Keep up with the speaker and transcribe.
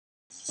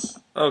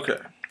Okay,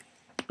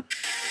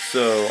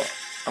 so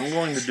I'm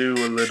going to do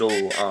a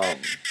little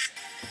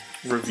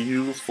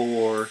review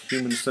for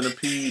Human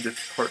Centipede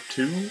Part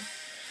 2,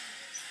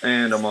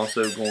 and I'm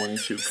also going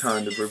to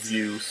kind of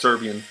review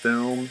Serbian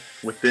film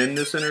within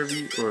this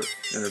within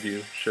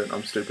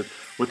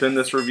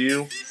this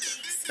review,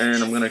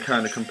 and I'm going to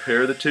kind of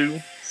compare the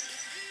two,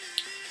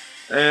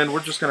 and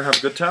we're just going to have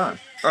a good time.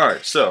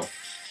 Alright, so,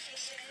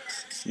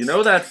 you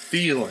know that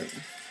feeling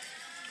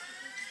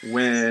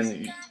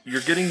when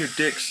you're getting your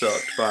dick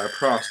sucked by a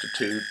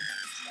prostitute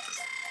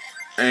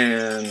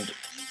and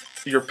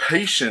your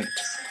patient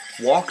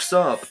walks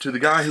up to the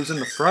guy who's in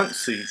the front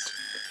seat,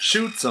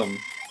 shoots him,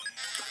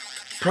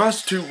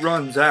 prostitute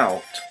runs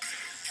out,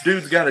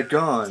 dude's got a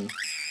gun,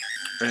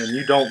 and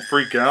you don't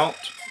freak out,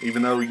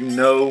 even though you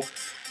know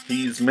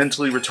he's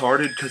mentally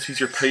retarded because he's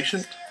your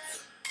patient?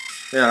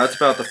 Yeah, that's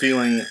about the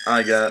feeling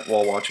I got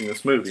while watching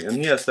this movie. And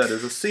yes, that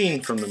is a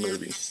scene from the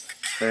movie.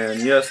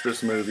 And yes,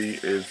 this movie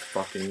is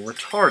fucking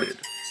retarded.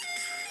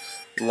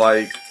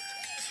 Like,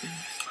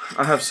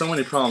 I have so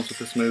many problems with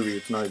this movie,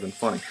 it's not even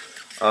funny.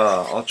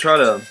 I'll try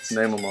to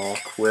name them all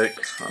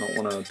quick. I don't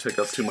want to take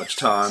up too much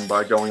time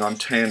by going on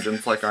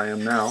tangents like I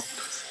am now.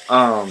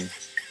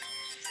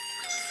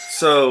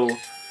 So,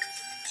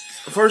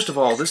 first of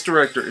all, this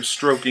director is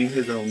stroking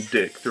his own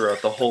dick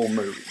throughout the whole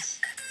movie.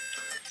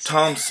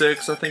 Tom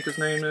Six, I think his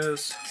name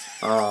is.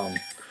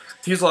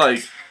 He's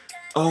like,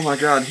 oh my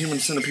god, Human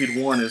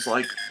Centipede 1 is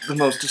like the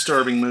most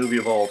disturbing movie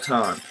of all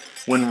time.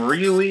 When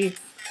really,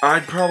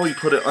 I'd probably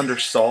put it under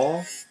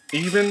Saw,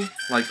 even,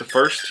 like the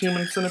first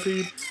Human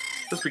Centipede.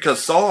 Just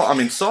because Saw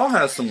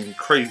has some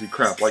crazy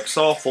crap. Like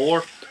Saw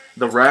 4,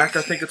 the rack,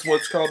 I think it's what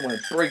it's called, when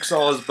it breaks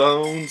all his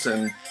bones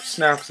and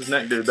snaps his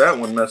neck. Dude, that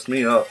one messed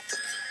me up.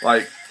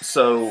 Like,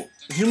 so,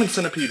 Human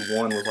Centipede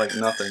 1 was like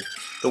nothing.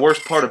 The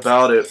worst part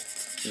about it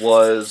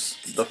was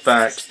the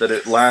fact that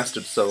it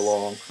lasted so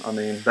long. I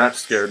mean, that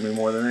scared me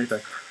more than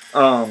anything.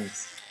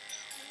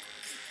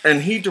 And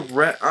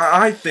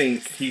I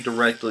think he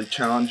directly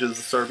challenges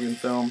the Serbian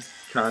film,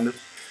 kind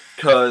of.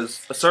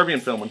 Because a Serbian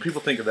film, when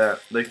people think of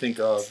that, they think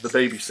of the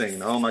baby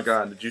scene. Oh my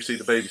god, did you see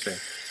the baby scene?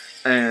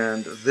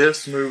 And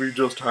this movie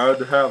just had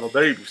to have a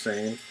baby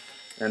scene,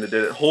 and it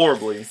did it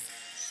horribly.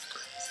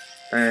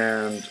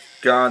 And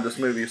god, this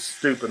movie is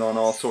stupid on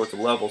all sorts of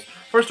levels.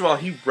 First of all,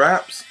 he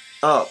wraps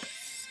up,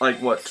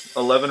 like what,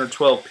 11 or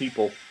 12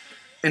 people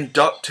in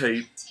duct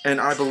tape, and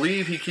I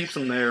believe he keeps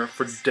them there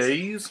for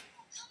days.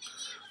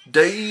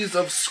 Days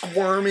of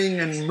squirming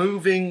and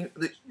moving.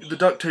 The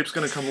duct tape's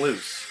gonna come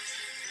loose.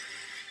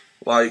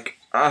 Like,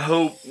 I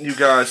hope you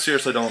guys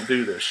seriously don't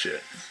do this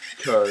shit,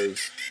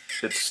 because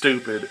it's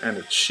stupid and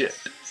it's shit.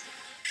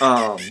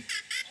 The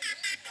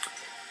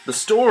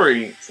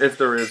story, if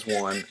there is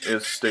one,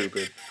 is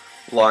stupid.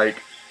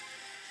 Like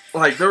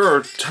there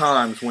are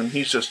times when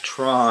he's just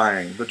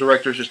trying, the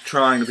director's just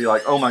trying to be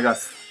like, oh my god,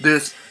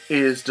 this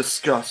is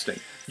disgusting.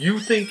 You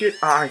think it,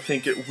 I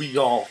think it, we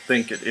all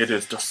think it. It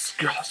is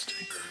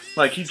disgusting.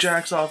 Like, he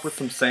jacks off with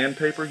some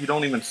sandpaper, you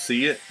don't even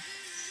see it.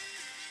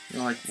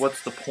 You're like,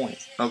 what's the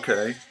point?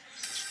 Okay.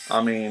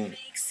 I mean,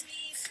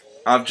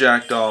 I've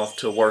jacked off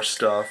to worse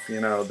stuff,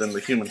 than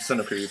the Human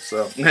Centipede,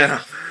 so,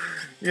 yeah.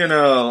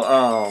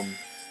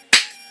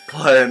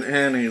 But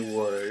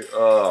anyway,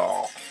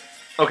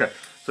 okay,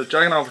 so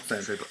jacking off with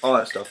sandpaper, all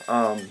that stuff.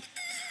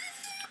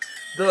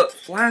 The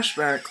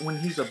flashback when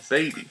he's a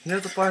baby. He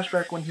has a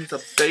flashback when he's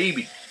a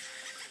baby.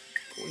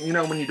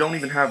 When you don't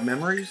even have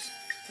memories,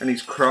 and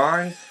he's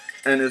crying,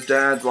 and his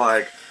dad's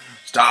like,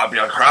 stop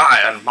your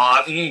crying,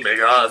 Martin,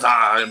 because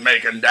I'm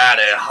making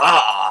Daddy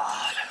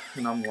hard.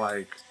 And I'm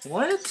like,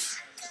 what?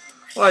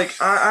 Like,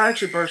 I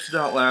actually bursted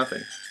out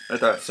laughing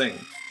at that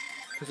scene.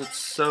 Because it's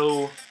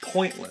so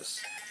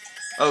pointless.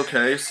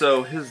 Okay,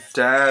 so his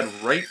dad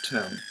raped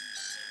him.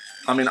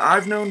 I mean,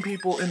 I've known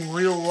people in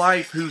real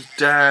life whose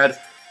dad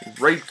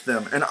raped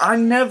them. And I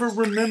never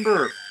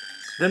remember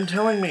them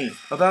telling me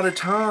about a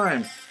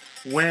time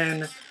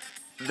when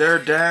their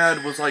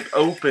dad was, like,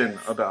 open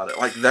about it.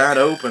 Like, that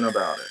open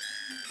about it.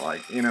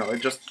 Like,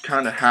 it just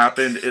kind of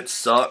happened. It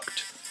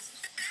sucked.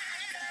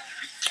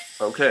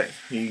 Okay.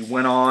 He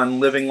went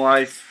on living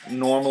life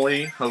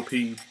normally. Hope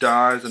he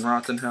dies and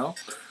rots in hell.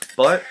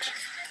 But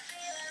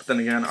then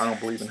again, I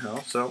don't believe in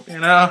hell. So,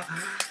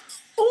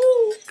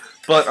 Ooh.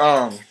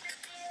 But,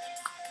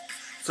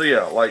 so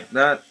yeah, like,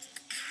 that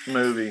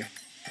movie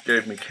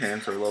gave me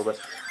cancer a little bit.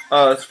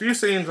 There's a few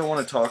scenes I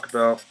want to talk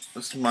about.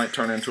 This might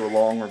turn into a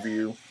long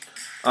review.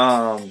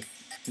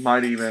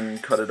 Might even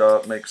cut it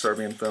up, make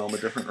Serbian film a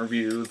different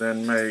review,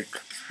 then make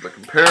the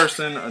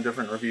comparison a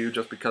different review,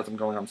 just because I'm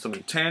going on so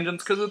many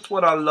tangents, because it's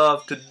what I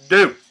love to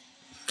do.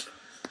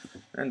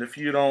 And if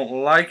you don't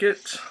like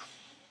it,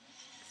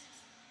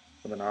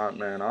 then I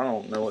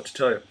don't know what to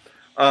tell you.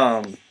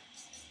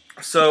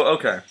 So,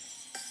 okay.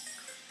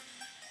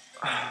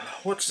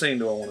 What scene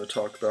do I want to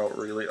talk about,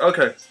 really?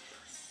 Okay.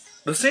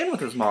 The scene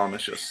with his mom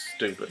is just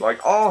stupid. Like,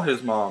 all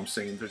his mom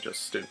scenes are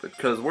just stupid,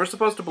 because we're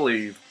supposed to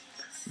believe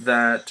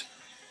that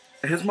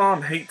his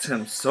mom hates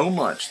him so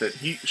much that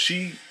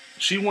she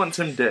wants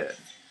him dead.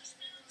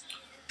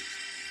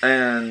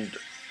 And,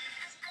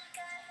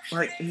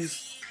 like,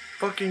 he's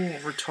fucking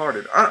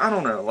retarded. I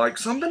don't know. Like,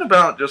 something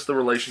about just the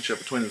relationship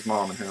between his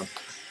mom and him,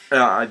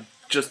 I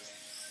just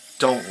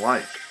don't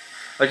like.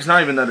 Like, it's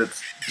not even that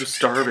it's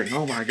disturbing.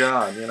 Oh my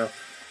god, you know.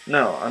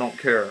 No, I don't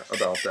care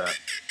about that.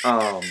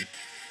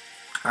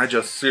 I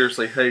just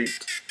seriously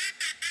hate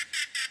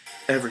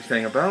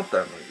everything about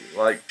that movie.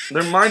 Like,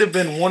 there might have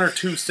been one or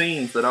two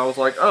scenes that I was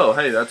like, oh,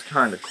 hey, that's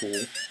kind of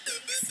cool.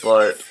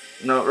 But,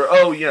 no,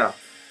 oh yeah.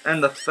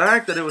 And the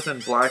fact that it was in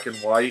black and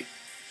white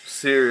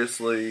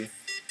seriously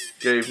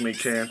gave me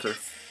cancer.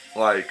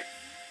 Like,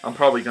 I'm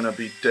probably going to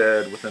be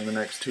dead within the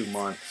next 2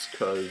 months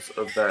because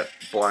of that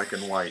black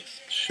and white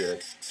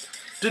shit.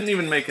 Didn't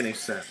even make any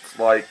sense.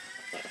 Like,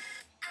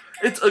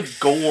 it's a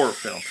gore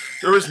film.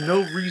 There is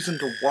no reason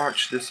to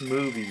watch this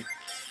movie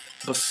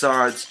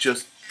besides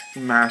just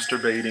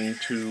masturbating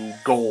to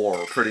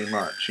gore, pretty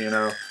much, you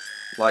know?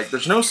 Like,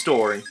 there's no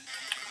story.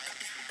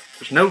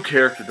 There's no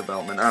character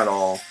development at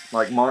all.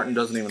 Like, Martin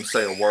doesn't even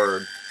say a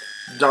word.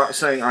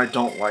 Saying I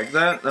don't like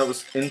that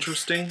was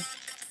interesting,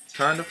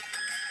 kind of.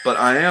 But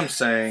I am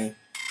saying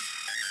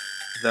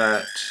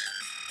that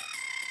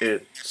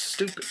it's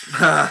stupid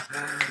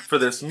for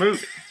this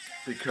movie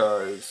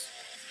because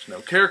there's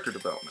no character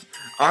development.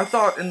 I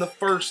thought in the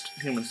first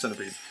Human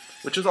Centipede,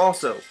 which is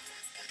also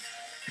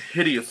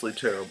hideously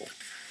terrible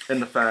in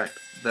the fact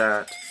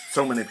that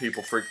so many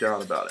people freaked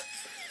out about it.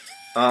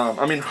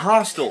 I mean,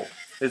 Hostel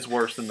is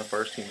worse than the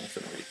first Human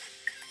Centipede.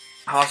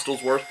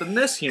 Hostel's worse than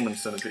this Human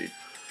Centipede.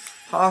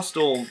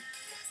 Hostel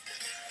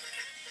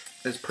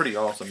is a pretty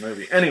awesome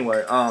movie.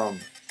 Anyway,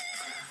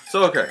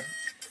 so okay.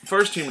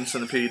 First Human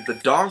Centipede, the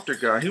doctor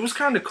guy, he was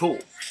kind of cool.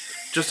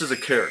 Just as a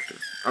character.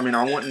 I mean,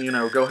 I wouldn't, you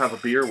know, go have a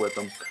beer with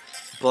him.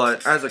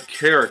 But as a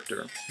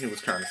character, he was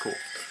kind of cool.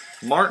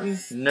 Martin,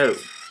 no.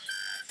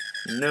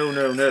 No,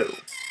 no, no.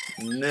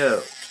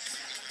 No.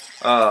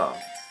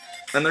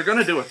 And they're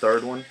gonna do a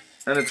third one,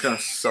 and it's gonna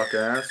suck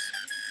ass.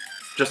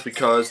 Just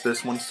because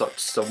this one sucked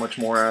so much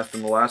more ass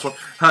than the last one.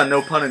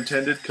 No pun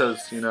intended,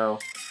 because, you know,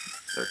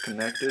 they're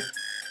connected.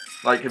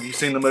 Like, have you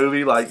seen the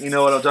movie? Like, you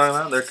know what I'm talking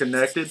about? They're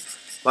connected.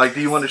 Like,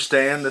 do you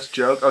understand this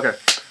joke? Okay.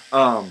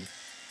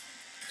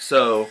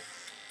 So,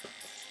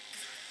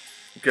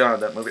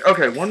 God, that movie.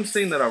 Okay, one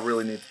scene that I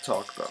really need to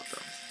talk about,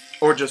 though.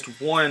 Or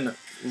just one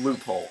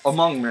loophole,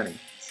 among many.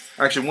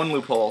 Actually, one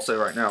loophole I'll say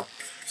right now.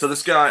 So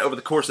this guy, over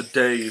the course of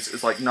days,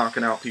 is like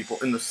knocking out people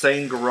in the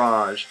same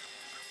garage,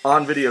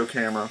 on video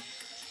camera.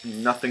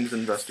 Nothing's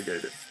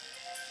investigated.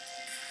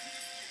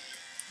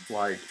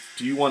 Like,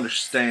 do you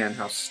understand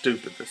how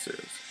stupid this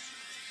is?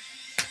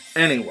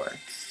 Anyway,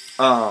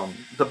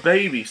 the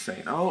baby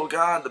scene. Oh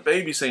God, the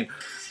baby scene.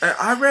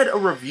 I read a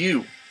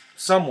review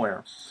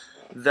somewhere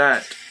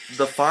that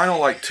the final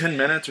like 10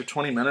 minutes or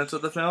 20 minutes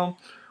of the film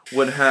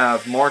would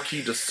have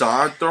Marquis de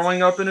Sade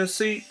throwing up in his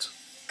seat.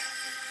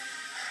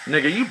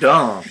 Nigga, you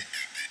dumb.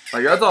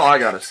 Like, that's all I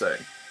gotta say.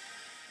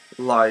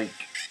 Like,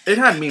 it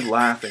had me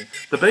laughing.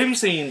 The baby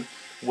scene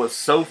was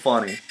so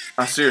funny.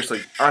 I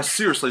seriously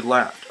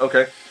laughed.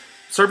 Okay,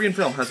 Serbian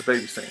film has a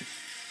baby scene.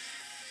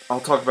 I'll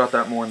talk about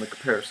that more in the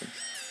comparison.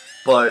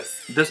 But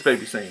this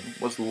baby scene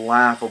was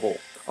laughable.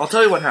 I'll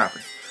tell you what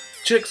happened.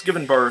 Chick's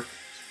giving birth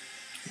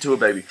to a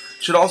baby.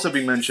 Should also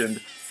be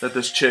mentioned that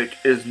this chick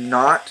is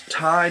not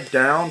tied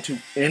down to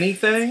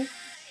anything.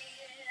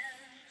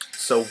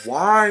 So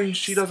why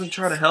she doesn't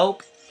try to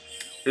help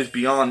is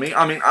beyond me.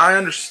 I mean, I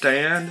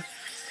understand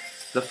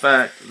the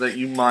fact that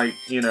you might,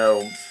 you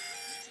know,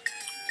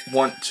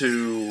 want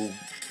to,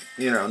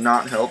 you know,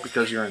 not help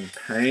because you're in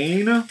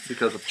pain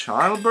because of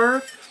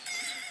childbirth.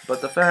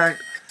 But the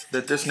fact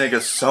that this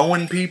nigga's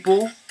sewing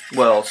people,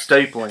 well,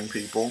 stapling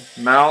people,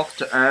 mouth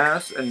to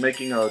ass, and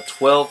making a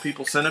 12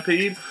 people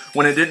centipede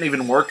when it didn't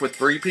even work with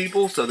 3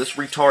 people, so this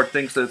retard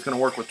thinks that it's going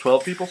to work with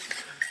 12 people.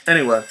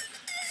 Anyway,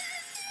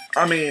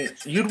 I mean,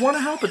 you'd want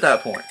to help at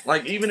that point.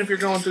 Like, even if you're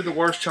going through the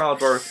worst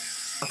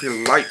childbirth of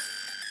your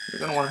life, you're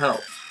going to want to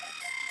help.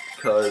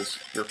 Because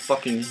you're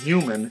fucking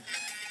human,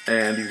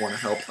 and you want to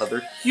help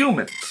other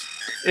humans.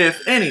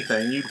 If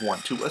anything, you'd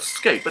want to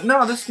escape. But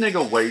no, this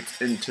nigga waits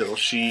until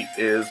she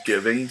is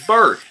giving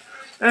birth.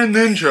 And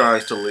then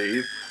tries to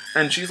leave.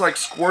 And she's like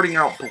squirting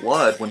out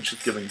blood when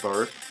she's giving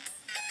birth.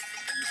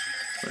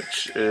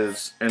 Which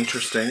is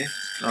interesting,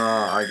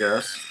 I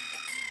guess.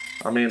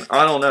 I mean,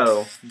 I don't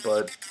know,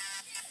 but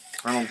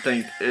I don't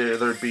think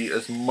there'd be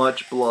as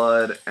much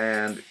blood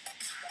and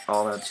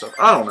all that stuff.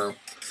 I don't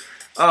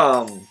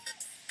know.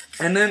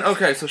 And then,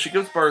 okay, so she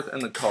gives birth in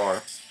the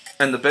car.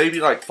 And the baby,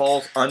 like,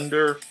 falls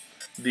under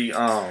the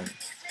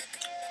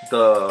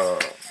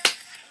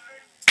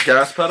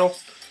gas pedal.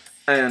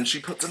 And she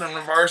puts it in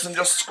reverse and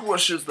just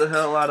squishes the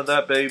hell out of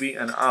that baby.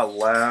 And I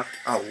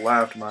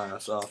laughed my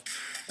ass off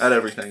at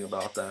everything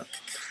about that.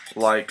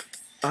 Like,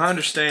 I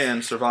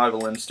understand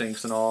survival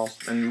instincts and all,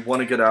 and you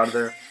want to get out of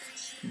there.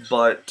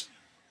 But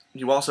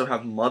you also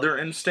have mother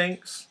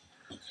instincts.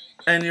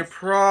 And you're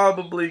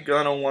probably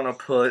going to want to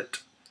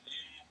put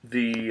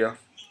the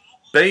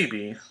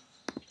baby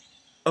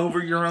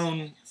over your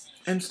own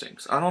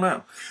instincts. I don't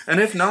know. And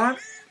if not,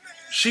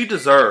 she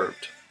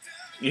deserved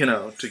you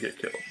know, to get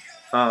killed.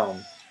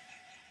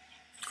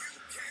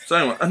 So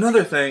anyway,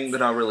 another thing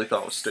that I really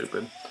thought was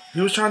stupid.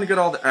 He was trying to get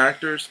all the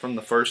actors from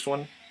the first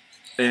one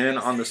in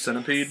on the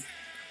Centipede,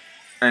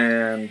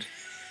 and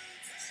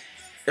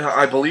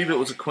I believe it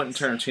was a Quentin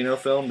Tarantino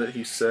film that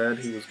he said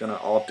he was going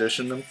to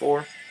audition them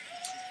for,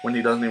 when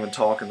he doesn't even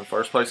talk in the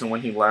first place, and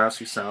when he laughs,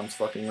 he sounds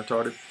fucking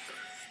retarded.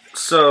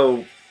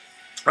 So,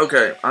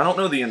 okay, I don't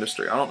know the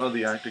industry, I don't know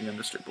the acting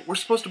industry, but we're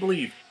supposed to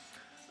believe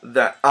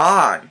that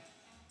I,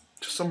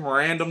 just some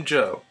random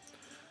Joe,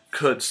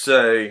 could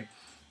say,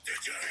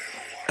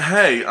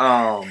 hey,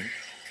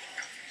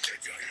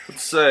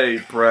 let's say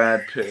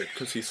Brad Pitt,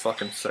 because he's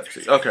fucking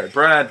sexy. Okay,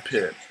 Brad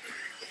Pitt,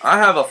 I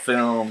have a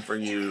film for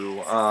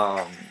you,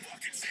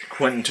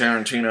 Quentin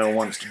Tarantino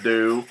wants to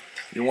do.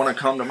 You want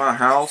to come to my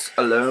house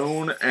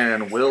alone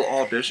and we'll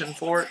audition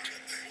for it?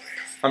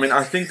 I mean,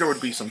 I think there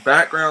would be some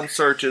background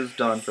searches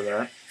done for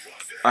that.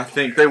 I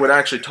think they would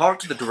actually talk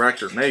to the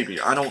director, maybe.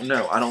 I don't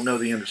know. I don't know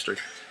the industry.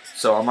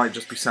 So I might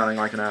just be sounding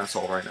like an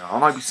asshole right now. I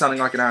might be sounding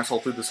like an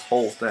asshole through this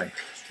whole thing.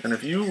 And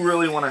if you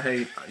really want to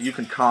hate, you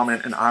can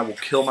comment and I will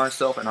kill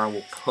myself and I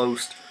will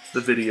post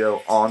the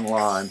video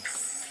online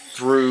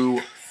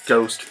through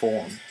ghost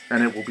form.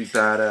 And it will be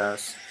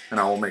badass. And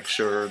I will make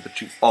sure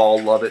that you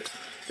all love it.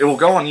 It will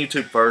go on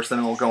YouTube first, then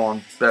it will go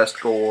on Best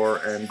Gore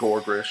and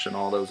Gore Grish and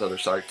all those other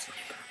sites.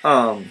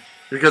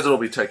 Because it'll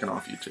be taken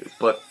off YouTube.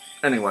 But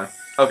anyway,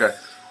 okay.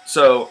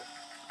 So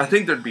I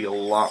think there'd be a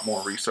lot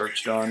more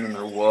research done than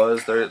there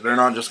was. They're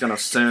not just going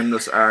to send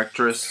this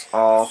actress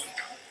off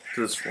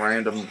to this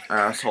random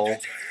asshole.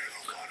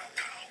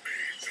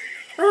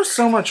 There was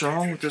so much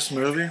wrong with this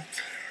movie.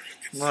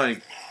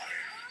 Like,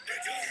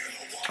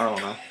 I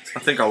don't know. I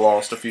think I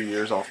lost a few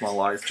years off my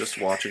life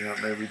just watching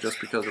that movie just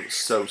because it was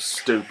so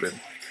stupid.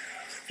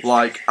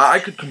 Like, I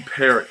could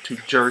compare it to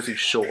Jersey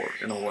Shore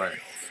in a way.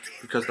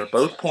 Because they're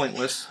both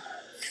pointless.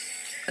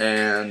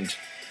 And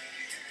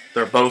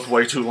they're both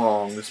way too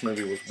long. This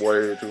movie was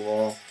way too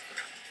long.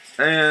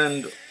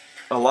 And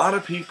a lot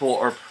of people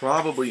are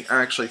probably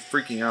actually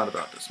freaking out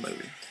about this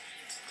movie.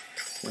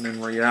 When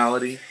in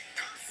reality,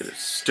 it is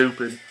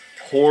stupid,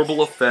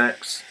 horrible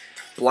effects,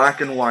 black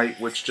and white,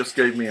 which just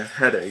gave me a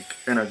headache,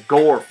 and a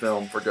gore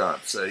film, for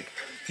God's sake.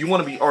 If you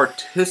want to be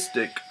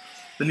artistic,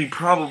 then you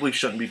probably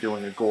shouldn't be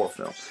doing a gore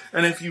film.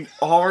 And if you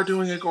are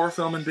doing a gore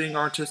film and being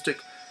artistic,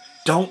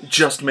 don't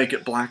just make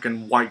it black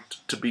and white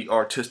to be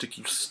artistic,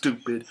 you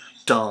stupid,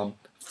 dumb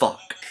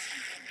fuck.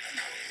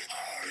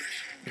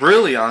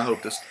 Really, I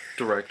hope this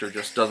director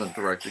just doesn't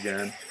direct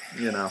again.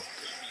 You know,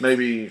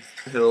 maybe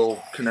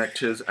he'll connect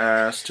his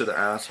ass to the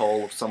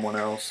asshole of someone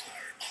else.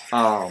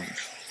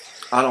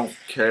 I don't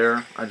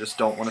care. I just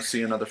don't want to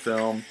see another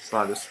film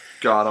by this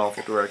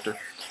god-awful director.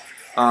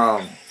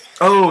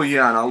 Oh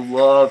yeah, and I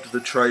loved the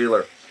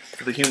trailer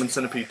for the Human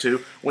Centipede 2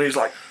 when he's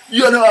like,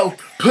 you know,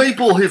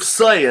 people have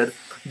said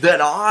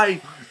that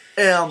I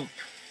am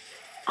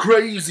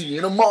crazy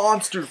and a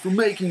monster for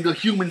making the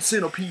Human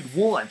Centipede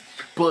 1,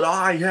 but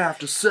I have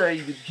to say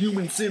that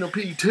Human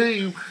Centipede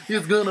 2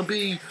 is gonna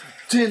be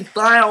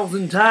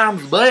 10,000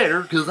 times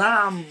better because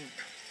I'm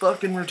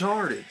fucking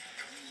retarded.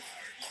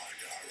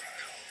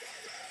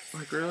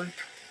 Like, really?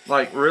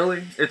 Like,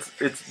 really?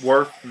 It's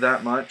worth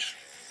that much?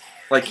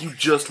 Like, you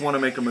just want to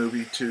make a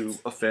movie to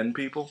offend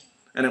people?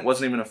 And it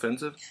wasn't even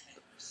offensive?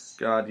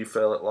 God, you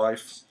fail at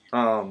life.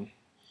 God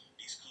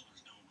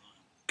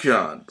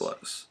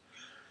bless.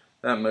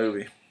 That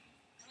movie.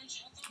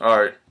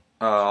 Alright,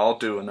 I'll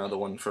do another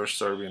one for a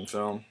Serbian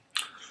film.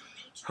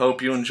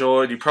 Hope you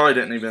enjoyed. You probably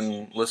didn't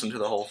even listen to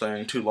the whole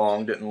thing. Too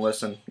long, didn't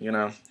listen. You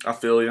know, I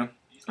feel you.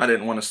 I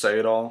didn't want to say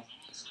it all.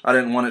 I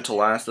didn't want it to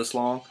last this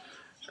long.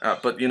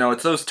 But, you know,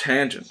 it's those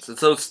tangents. It's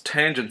those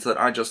tangents that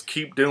I just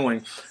keep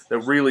doing that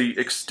really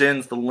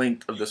extends the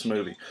length of this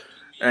movie.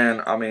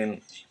 And, I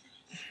mean,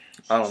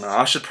 I don't know.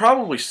 I should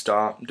probably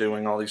stop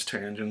doing all these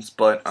tangents.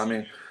 But, I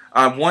mean,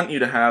 I want you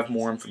to have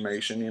more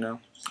information, you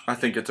know. I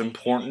think it's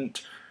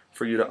important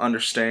for you to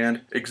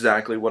understand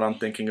exactly what I'm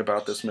thinking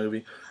about this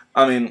movie.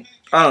 I mean,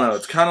 I don't know.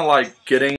 It's kind of like getting